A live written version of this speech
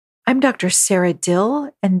I'm Dr. Sarah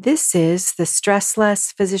Dill, and this is the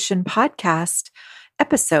Stressless Physician Podcast,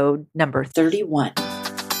 episode number 31.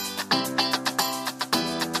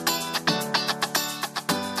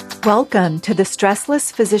 Welcome to the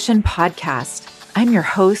Stressless Physician Podcast. I'm your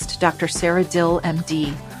host, Dr. Sarah Dill,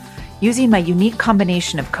 MD. Using my unique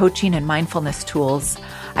combination of coaching and mindfulness tools,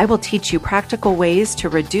 I will teach you practical ways to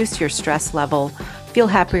reduce your stress level, feel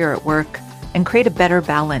happier at work, and create a better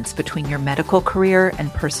balance between your medical career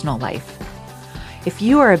and personal life. If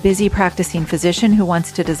you are a busy practicing physician who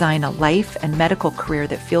wants to design a life and medical career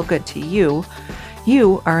that feel good to you,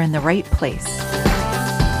 you are in the right place.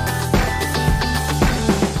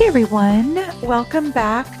 Hey everyone, welcome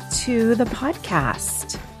back to the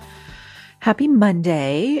podcast. Happy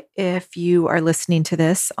Monday. If you are listening to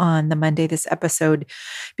this on the Monday this episode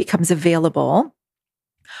becomes available,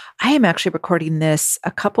 I am actually recording this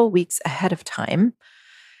a couple weeks ahead of time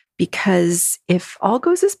because if all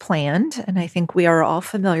goes as planned, and I think we are all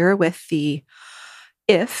familiar with the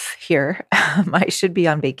if here, I should be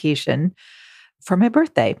on vacation for my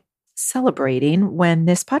birthday, celebrating when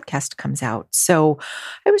this podcast comes out. So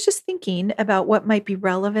I was just thinking about what might be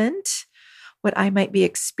relevant, what I might be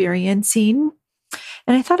experiencing,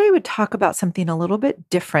 and I thought I would talk about something a little bit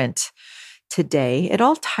different today. It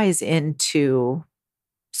all ties into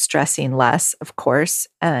stressing less, of course.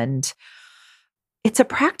 And it's a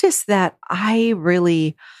practice that I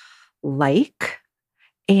really like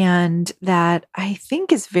and that I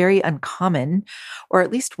think is very uncommon, or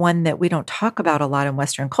at least one that we don't talk about a lot in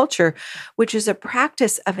Western culture, which is a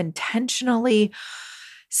practice of intentionally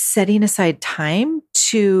setting aside time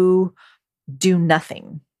to do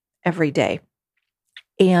nothing every day.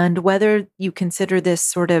 And whether you consider this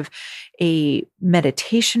sort of a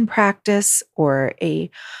meditation practice or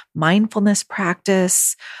a mindfulness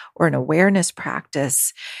practice or an awareness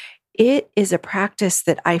practice, it is a practice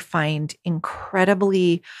that I find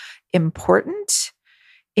incredibly important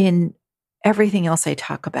in everything else I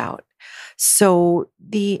talk about. So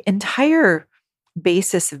the entire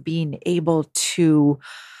basis of being able to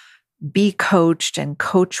be coached and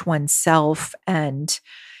coach oneself and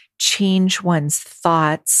change one's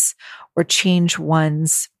thoughts or change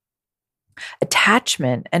one's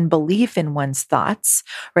attachment and belief in one's thoughts,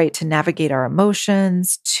 right? To navigate our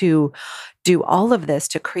emotions, to do all of this,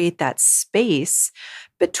 to create that space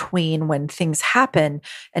between when things happen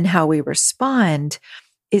and how we respond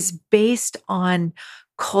is based on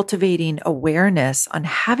cultivating awareness, on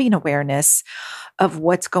having awareness of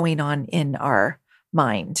what's going on in our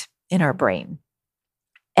mind, in our brain.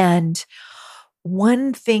 And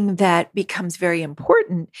one thing that becomes very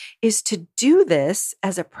important is to do this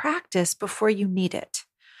as a practice before you need it,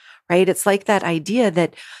 right? It's like that idea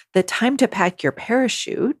that the time to pack your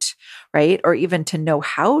parachute, right? Or even to know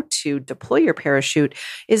how to deploy your parachute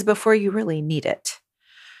is before you really need it.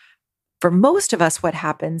 For most of us, what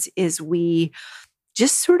happens is we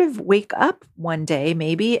just sort of wake up one day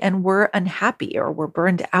maybe and we're unhappy or we're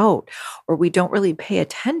burned out or we don't really pay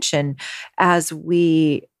attention as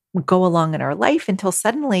we go along in our life until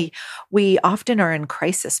suddenly we often are in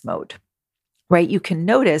crisis mode, right? You can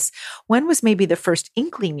notice when was maybe the first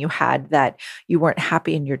inkling you had that you weren't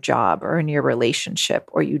happy in your job or in your relationship,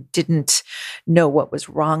 or you didn't know what was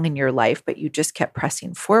wrong in your life, but you just kept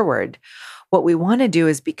pressing forward. What we want to do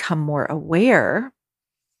is become more aware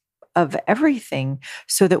of everything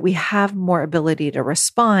so that we have more ability to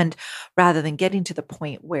respond rather than getting to the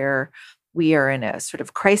point where we are in a sort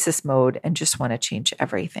of crisis mode and just want to change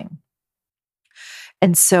everything.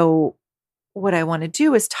 And so what I want to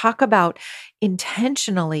do is talk about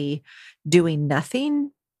intentionally doing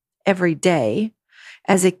nothing every day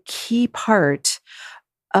as a key part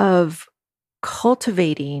of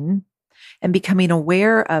cultivating and becoming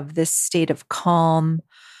aware of this state of calm,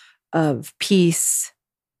 of peace,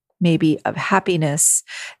 maybe of happiness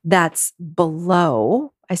that's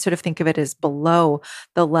below, I sort of think of it as below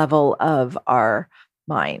the level of our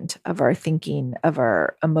mind, of our thinking, of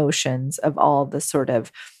our emotions, of all the sort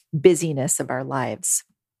of busyness of our lives.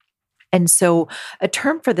 And so a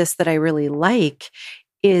term for this that I really like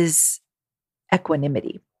is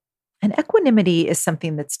equanimity. And equanimity is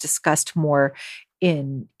something that's discussed more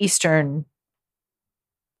in Eastern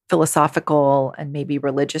philosophical and maybe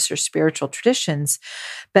religious or spiritual traditions.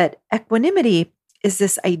 But equanimity is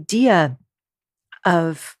this idea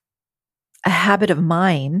of a habit of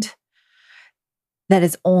mind that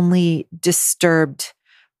is only disturbed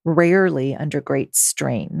rarely under great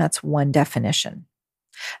strain. That's one definition.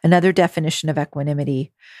 Another definition of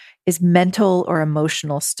equanimity is mental or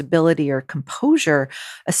emotional stability or composure,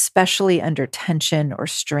 especially under tension or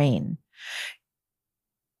strain.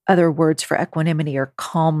 Other words for equanimity are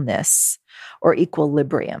calmness or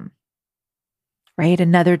equilibrium, right?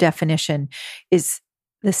 Another definition is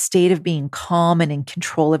the state of being calm and in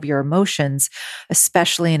control of your emotions,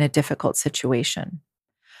 especially in a difficult situation.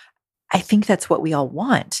 I think that's what we all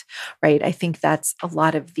want, right? I think that's a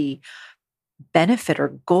lot of the benefit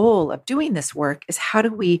or goal of doing this work is how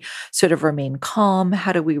do we sort of remain calm?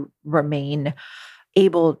 How do we remain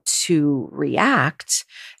able to react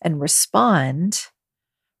and respond,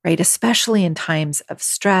 right? Especially in times of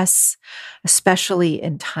stress, especially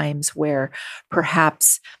in times where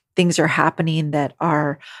perhaps things are happening that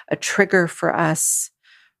are a trigger for us,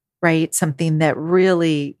 right? Something that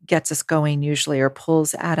really gets us going usually or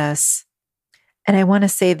pulls at us. And I want to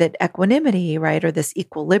say that equanimity, right, or this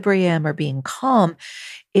equilibrium or being calm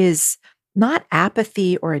is not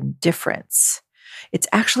apathy or indifference. It's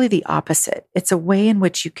actually the opposite. It's a way in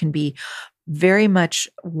which you can be very much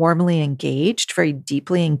warmly engaged, very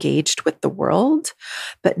deeply engaged with the world,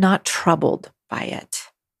 but not troubled by it.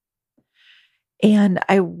 And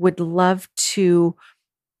I would love to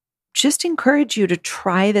just encourage you to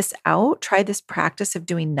try this out, try this practice of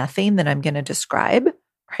doing nothing that I'm going to describe,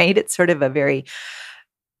 right? It's sort of a very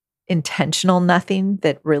intentional nothing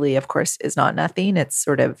that really, of course, is not nothing. It's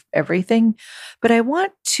sort of everything. But I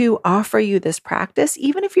want to offer you this practice,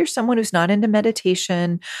 even if you're someone who's not into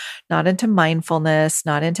meditation, not into mindfulness,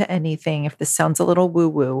 not into anything. If this sounds a little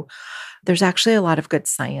woo-woo, there's actually a lot of good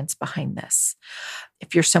science behind this.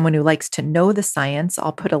 If you're someone who likes to know the science,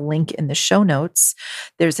 I'll put a link in the show notes.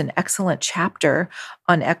 There's an excellent chapter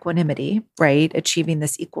on equanimity, right? Achieving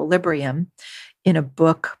this equilibrium in a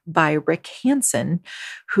book by Rick Hanson,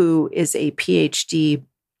 who is a PhD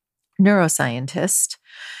neuroscientist.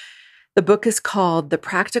 The book is called The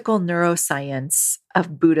Practical Neuroscience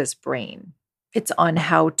of Buddha's Brain. It's on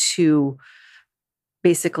how to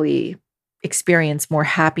basically experience more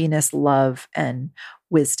happiness, love, and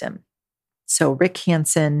wisdom. So Rick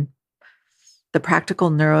Hanson, The Practical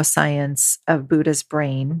Neuroscience of Buddha's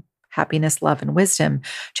Brain, Happiness, Love, and Wisdom.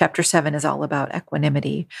 Chapter 7 is all about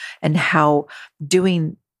equanimity and how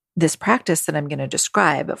doing this practice that I'm going to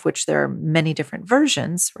describe, of which there are many different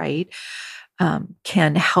versions, right,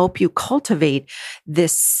 can help you cultivate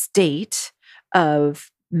this state of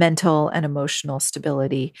mental and emotional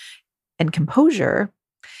stability and composure,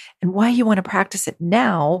 and why you want to practice it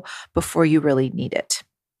now before you really need it.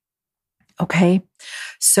 Okay.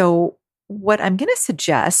 So what I'm going to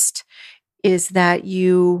suggest is that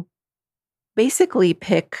you basically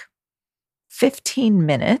pick 15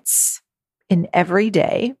 minutes in every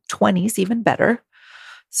day, 20 is even better.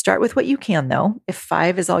 Start with what you can, though. If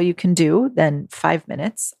 5 is all you can do, then 5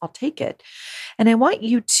 minutes, I'll take it. And I want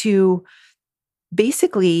you to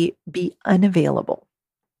basically be unavailable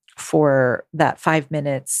for that 5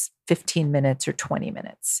 minutes, 15 minutes, or 20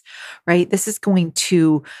 minutes, right? This is going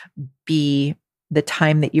to be the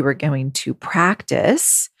time that you are going to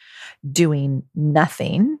practice doing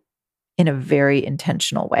nothing in a very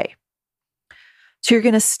intentional way. So you're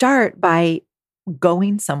going to start by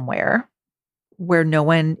going somewhere where no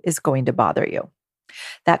one is going to bother you.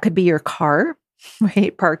 That could be your car,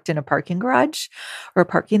 right? Parked in a parking garage or a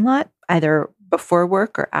parking lot, either before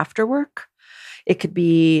work or after work. It could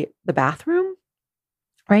be the bathroom,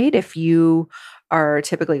 right? If you are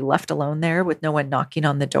typically left alone there with no one knocking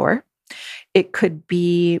on the door. It could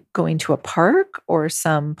be going to a park or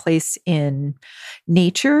some place in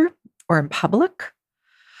nature or in public.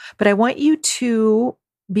 But I want you to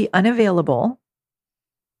be unavailable,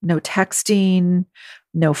 no texting,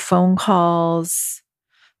 no phone calls,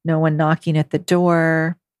 no one knocking at the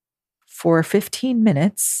door for 15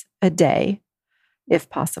 minutes a day, if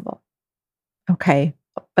possible. Okay,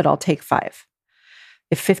 but I'll take 5.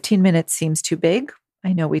 If 15 minutes seems too big,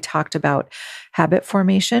 I know we talked about habit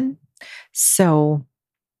formation. So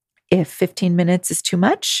if 15 minutes is too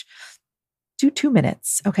much, do 2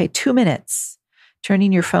 minutes. Okay, 2 minutes.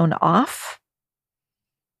 Turning your phone off,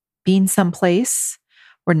 being someplace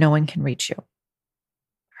where no one can reach you.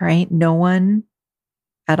 All right, no one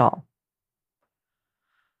at all.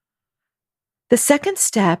 The second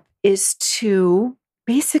step is to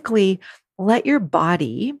basically let your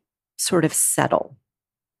body sort of settle.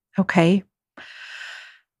 Okay.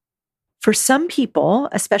 For some people,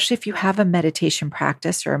 especially if you have a meditation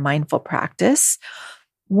practice or a mindful practice,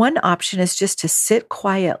 one option is just to sit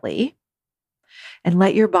quietly and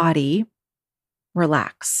let your body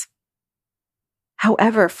relax.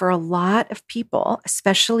 However, for a lot of people,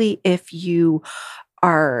 especially if you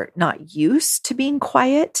are not used to being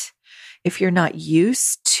quiet, if you're not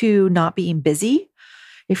used to not being busy,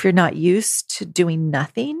 if you're not used to doing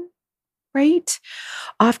nothing, right?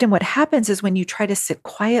 Often what happens is when you try to sit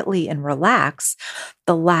quietly and relax,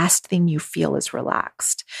 the last thing you feel is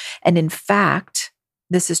relaxed. And in fact,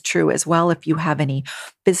 this is true as well if you have any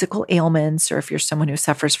physical ailments or if you're someone who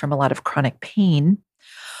suffers from a lot of chronic pain.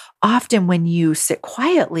 Often when you sit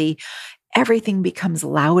quietly, everything becomes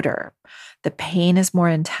louder. The pain is more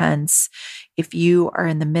intense. If you are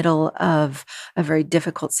in the middle of a very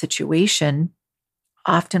difficult situation,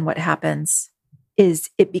 often what happens is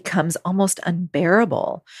it becomes almost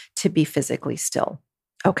unbearable to be physically still.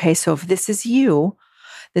 Okay, so if this is you,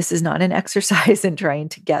 this is not an exercise in trying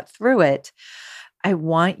to get through it. I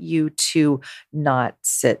want you to not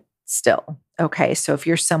sit still. Okay, so if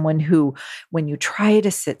you're someone who, when you try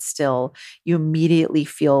to sit still, you immediately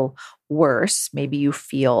feel worse, maybe you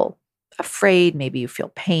feel afraid, maybe you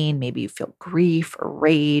feel pain, maybe you feel grief or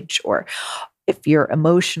rage, or if your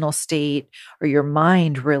emotional state or your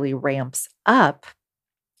mind really ramps up,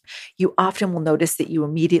 you often will notice that you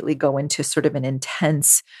immediately go into sort of an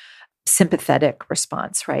intense sympathetic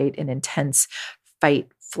response, right? An intense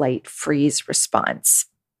fight, flight, freeze response.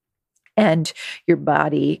 And your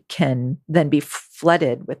body can then be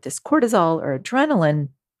flooded with this cortisol or adrenaline,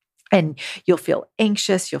 and you'll feel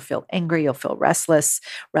anxious, you'll feel angry, you'll feel restless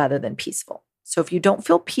rather than peaceful. So if you don't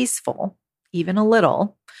feel peaceful, even a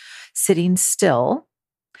little, sitting still,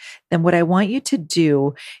 then what I want you to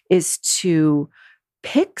do is to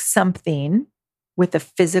pick something with a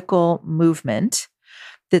physical movement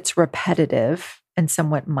that's repetitive and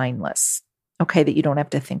somewhat mindless, okay, that you don't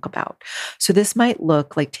have to think about. So this might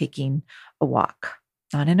look like taking a walk,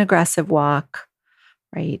 not an aggressive walk,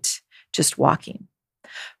 right? Just walking.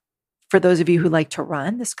 For those of you who like to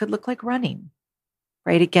run, this could look like running,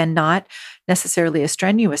 right? Again, not necessarily a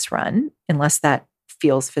strenuous run, unless that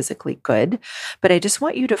feels physically good. But I just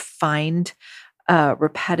want you to find a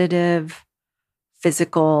repetitive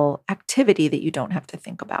physical activity that you don't have to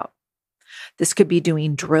think about. This could be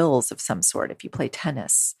doing drills of some sort if you play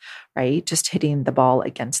tennis, right? Just hitting the ball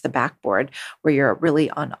against the backboard where you're really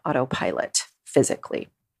on autopilot physically.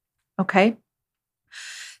 Okay.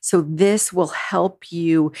 So this will help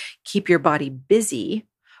you keep your body busy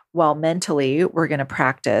while mentally we're going to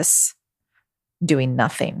practice doing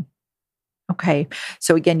nothing. Okay.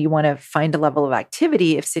 So again, you want to find a level of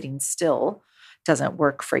activity if sitting still doesn't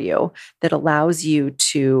work for you that allows you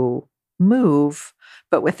to move,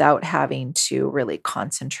 but without having to really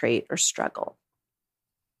concentrate or struggle.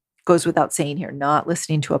 Goes without saying here, not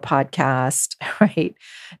listening to a podcast, right?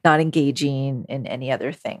 Not engaging in any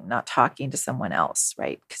other thing, not talking to someone else,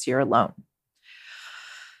 right? Because you're alone.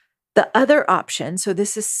 The other option, so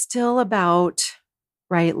this is still about,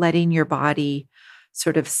 right, letting your body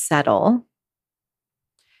sort of settle.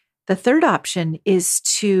 The third option is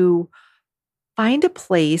to find a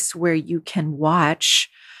place where you can watch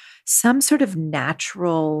some sort of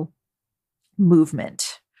natural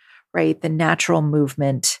movement, right? The natural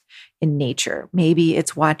movement in nature. Maybe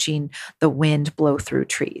it's watching the wind blow through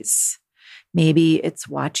trees. Maybe it's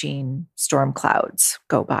watching storm clouds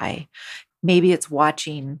go by. Maybe it's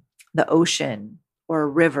watching the ocean or a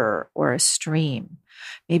river or a stream.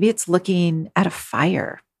 Maybe it's looking at a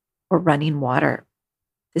fire or running water.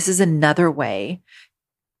 This is another way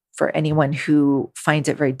for anyone who finds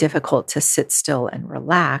it very difficult to sit still and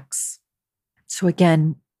relax. So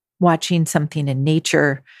again, watching something in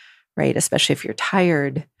nature, right, especially if you're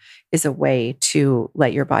tired, is a way to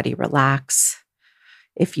let your body relax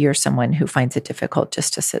if you're someone who finds it difficult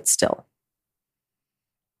just to sit still.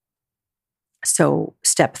 So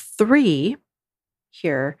step 3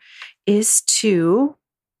 here is to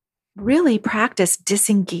really practice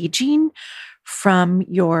disengaging from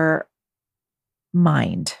your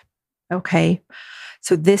mind. Okay.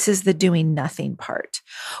 So this is the doing nothing part.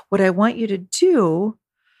 What I want you to do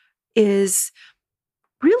is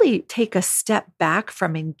really take a step back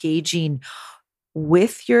from engaging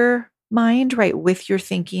with your mind, right? With your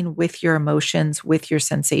thinking, with your emotions, with your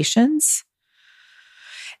sensations.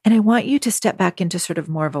 And I want you to step back into sort of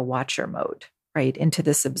more of a watcher mode, right? Into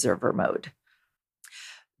this observer mode.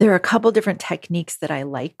 There are a couple different techniques that I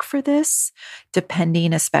like for this,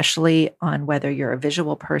 depending especially on whether you're a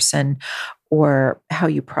visual person or how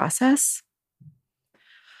you process.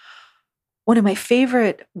 One of my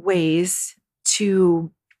favorite ways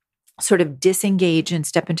to sort of disengage and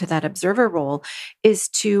step into that observer role is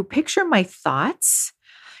to picture my thoughts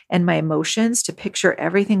and my emotions, to picture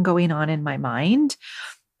everything going on in my mind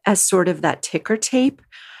as sort of that ticker tape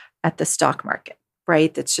at the stock market,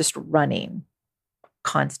 right? That's just running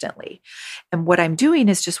constantly. And what I'm doing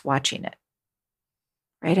is just watching it.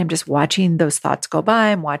 right? I'm just watching those thoughts go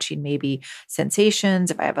by. I'm watching maybe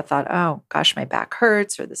sensations. If I have a thought, oh gosh, my back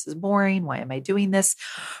hurts, or this is boring, why am I doing this,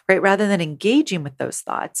 right? Rather than engaging with those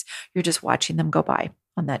thoughts, you're just watching them go by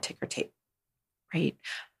on that ticker tape, right?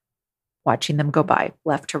 Watching them go by,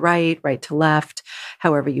 left to right to left,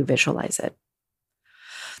 however you visualize it.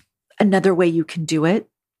 Another way you can do it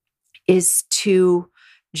is to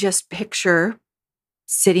just picture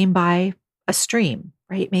sitting by a stream,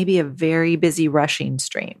 right? Maybe a very busy rushing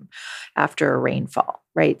stream after a rainfall,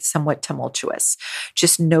 right? Somewhat tumultuous.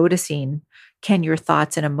 Just noticing, can your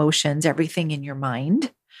thoughts and emotions, everything in your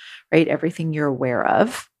mind, right? Everything you're aware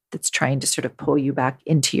of that's trying to sort of pull you back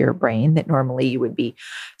into your brain that normally you would be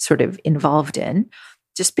sort of involved in,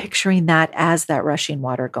 just picturing that as that rushing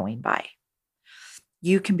water going by.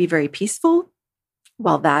 You can be very peaceful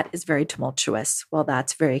while that is very tumultuous, while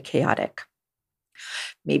that's very chaotic.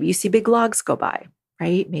 Maybe you see big logs go by,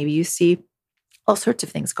 right? Maybe you see all sorts of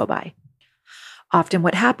things go by. Often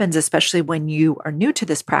what happens, especially when you are new to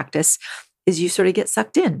this practice, is you sort of get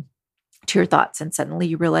sucked in to your thoughts and suddenly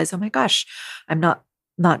you realize, oh my gosh, I'm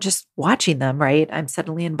not just watching them, right? I'm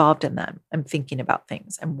suddenly involved in them. I'm thinking about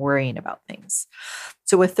things. I'm worrying about things.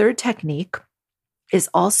 So a third technique is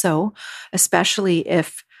also, especially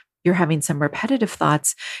if you're having some repetitive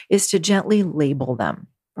thoughts, is to gently label them,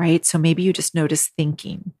 right? So maybe you just notice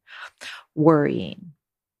thinking, worrying,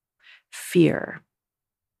 fear,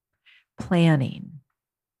 planning,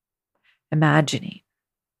 imagining,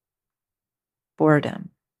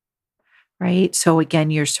 boredom, right? So again,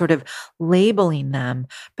 you're sort of labeling them,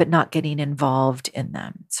 but not getting involved in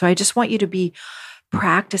them. So I just want you to be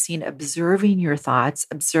practicing observing your thoughts,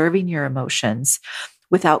 observing your emotions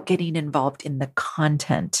without getting involved in the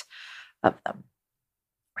content of them,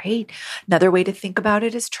 right? Another way to think about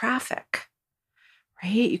it is traffic, right?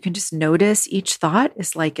 You can just notice each thought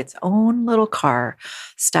is like its own little car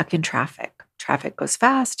stuck in traffic. Traffic goes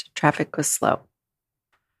fast, traffic goes slow.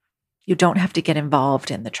 You don't have to get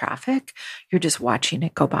involved in the traffic. You're just watching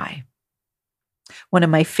it go by. One of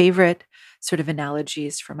my favorite sort of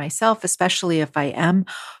analogies for myself, especially if I am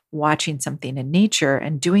watching something in nature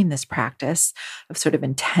and doing this practice of sort of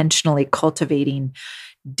intentionally cultivating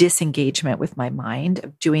disengagement with my mind,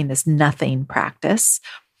 of doing this nothing practice,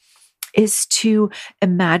 is to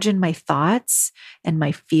imagine my thoughts and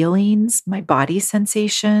my feelings, my body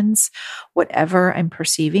sensations, whatever I'm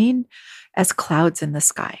perceiving as clouds in the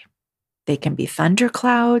sky. They can be thunder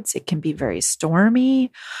clouds. It can be very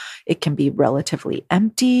stormy. It can be relatively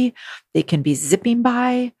empty. They can be zipping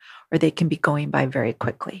by, or they can be going by very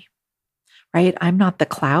quickly, right? I'm not the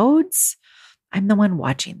clouds. I'm the one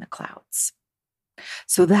watching the clouds.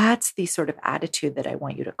 So that's the sort of attitude that I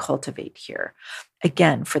want you to cultivate here.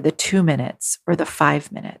 Again, for the 2 minutes or the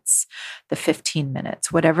 5 minutes, the 15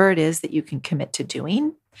 minutes, whatever it is that you can commit to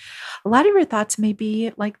doing. A lot of your thoughts may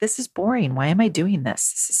be like, this is boring. Why am I doing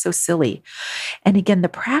this? This is so silly. And again, the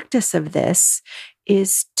practice of this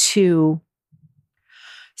is to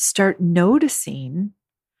start noticing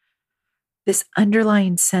this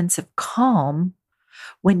underlying sense of calm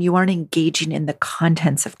when you aren't engaging in the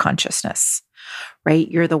contents of consciousness, right?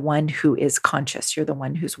 You're the one who is conscious. You're the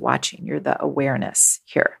one who's watching. You're the awareness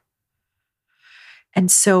here. And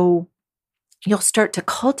so you'll start to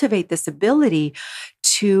cultivate this ability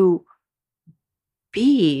to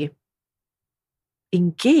be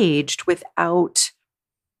engaged without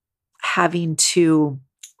having to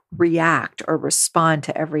react or respond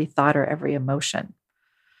to every thought or every emotion.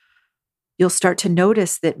 You'll start to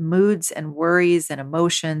notice that moods and worries and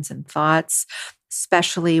emotions and thoughts,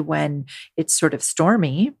 especially when it's sort of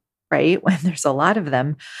stormy, right? When there's a lot of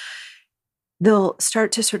them, they'll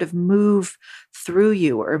start to sort of move through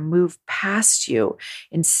you or move past you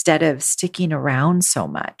instead of sticking around so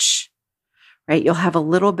much, right? You'll have a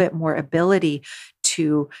little bit more ability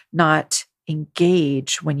to not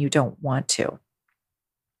engage when you don't want to.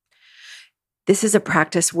 This is a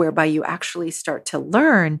practice whereby you actually start to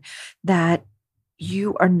learn that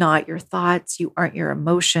you are not your thoughts, you aren't your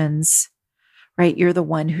emotions, right? You're the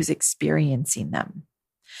one who's experiencing them.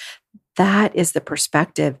 That is the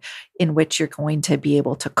perspective in which you're going to be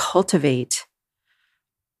able to cultivate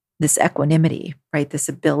this equanimity, right? This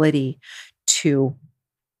ability to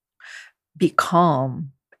be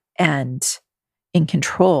calm and in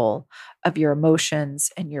control of your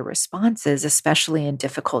emotions and your responses, especially in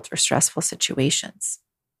difficult or stressful situations.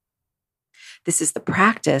 This is the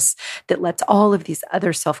practice that lets all of these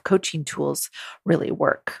other self-coaching tools really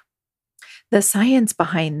work. The science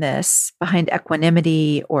behind this, behind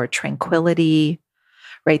equanimity or tranquility,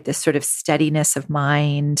 right? This sort of steadiness of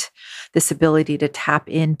mind, this ability to tap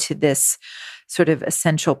into this sort of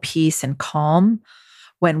essential peace and calm,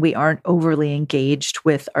 when we aren't overly engaged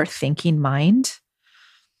with our thinking mind.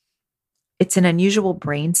 It's an unusual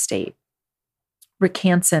brain state. Rick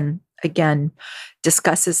Hansen, again,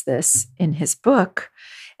 discusses this in his book,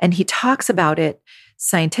 and he talks about it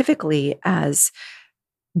scientifically as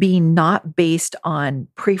being not based on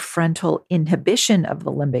prefrontal inhibition of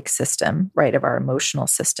the limbic system, right, of our emotional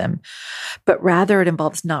system, but rather it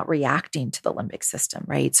involves not reacting to the limbic system,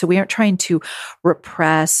 right? So we aren't trying to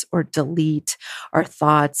repress or delete our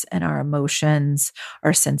thoughts and our emotions,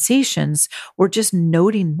 our sensations. We're just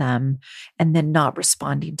noting them and then not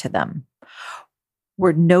responding to them.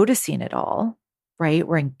 We're noticing it all, right?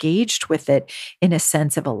 We're engaged with it in a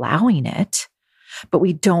sense of allowing it, but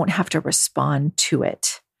we don't have to respond to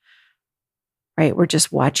it, right? We're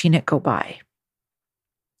just watching it go by.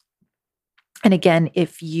 And again,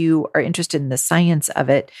 if you are interested in the science of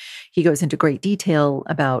it, he goes into great detail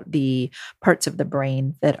about the parts of the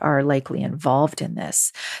brain that are likely involved in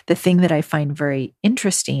this. The thing that I find very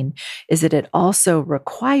interesting is that it also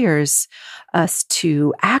requires us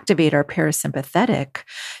to activate our parasympathetic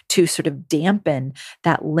to sort of dampen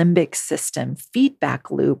that limbic system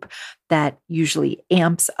feedback loop that usually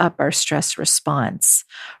amps up our stress response,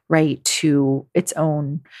 right, to its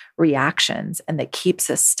own reactions, and that keeps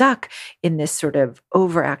us stuck in this sort of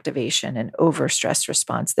overactivation and overstress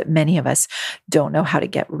response that many of us don't know how to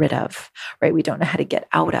get rid of, right? We don't know how to get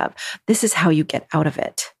out of. This is how you get out of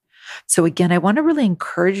it. So again, I want to really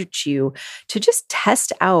encourage you to just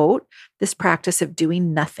test out this practice of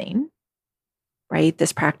doing nothing, right?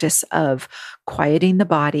 This practice of quieting the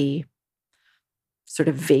body, sort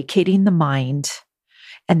of vacating the mind,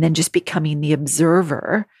 and then just becoming the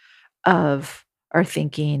observer of our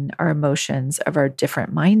thinking, our emotions, of our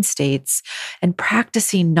different mind states, and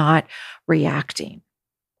practicing not reacting,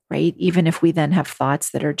 right? Even if we then have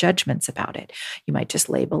thoughts that are judgments about it, you might just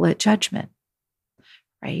label it judgment,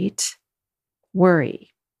 right?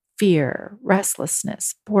 Worry, fear,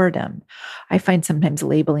 restlessness, boredom. I find sometimes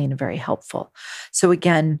labeling very helpful. So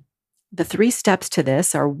again, the 3 steps to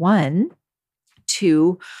this are 1,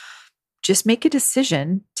 to just make a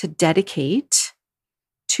decision to dedicate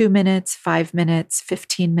 2 minutes, 5 minutes,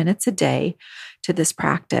 15 minutes a day to this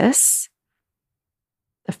practice.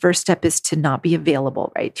 The first step is to not be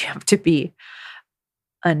available, right? You have to be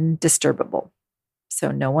undisturbable.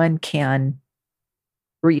 So no one can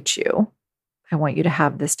reach you. I want you to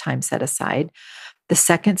have this time set aside. The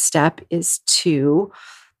second step is to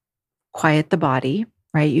quiet the body,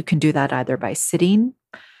 right? You can do that either by sitting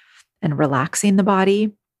and relaxing the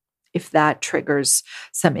body. If that triggers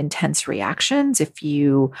some intense reactions, if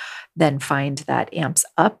you then find that amps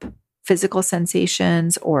up physical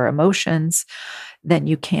sensations or emotions, then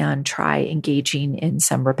you can try engaging in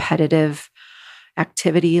some repetitive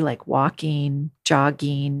activity like walking,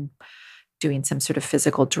 jogging, doing some sort of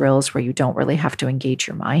physical drills where you don't really have to engage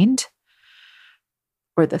your mind.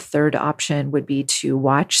 Or the third option would be to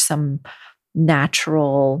watch some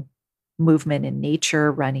natural movement in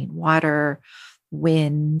nature, running water,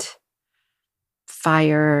 wind,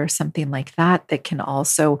 fire, something like that, that can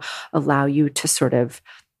also allow you to sort of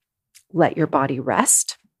let your body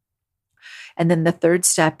rest. And then the third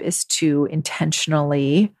step is to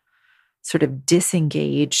intentionally sort of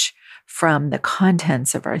disengage from the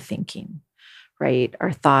contents of our thinking, right?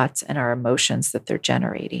 Our thoughts and our emotions that they're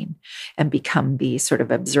generating, and become the sort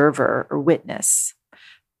of observer or witness,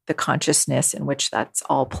 the consciousness in which that's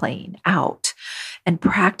all playing out. And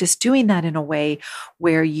practice doing that in a way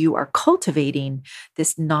where you are cultivating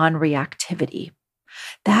this non-reactivity.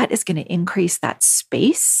 That is going to increase that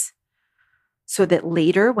space so that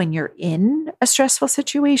later, when you're in a stressful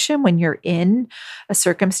situation, when you're in a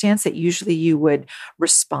circumstance that usually you would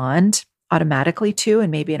respond automatically to,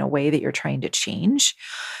 and maybe in a way that you're trying to change,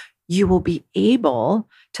 you will be able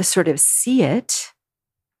to sort of see it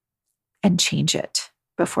and change it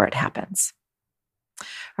before it happens.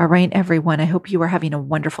 All right, everyone, I hope you are having a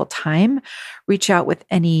wonderful time. Reach out with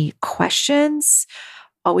any questions.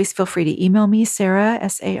 Always feel free to email me, Sarah,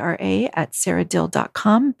 S-A-R-A, at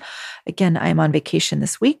sarahdill.com. Again, I am on vacation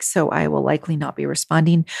this week, so I will likely not be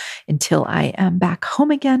responding until I am back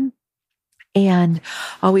home again. And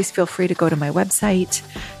always feel free to go to my website,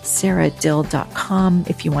 sarahdill.com,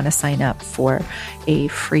 if you want to sign up for a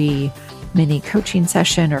free mini coaching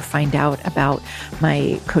session or find out about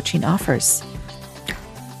my coaching offers.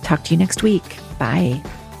 Talk to you next week. Bye.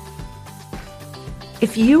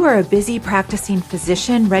 If you are a busy practicing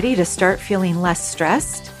physician ready to start feeling less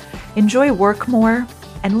stressed, enjoy work more,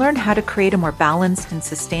 and learn how to create a more balanced and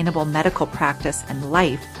sustainable medical practice and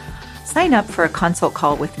life, sign up for a consult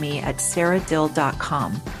call with me at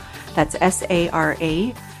sarahdill.com. That's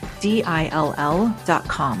SARADILL.com.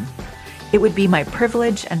 It would be my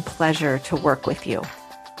privilege and pleasure to work with you.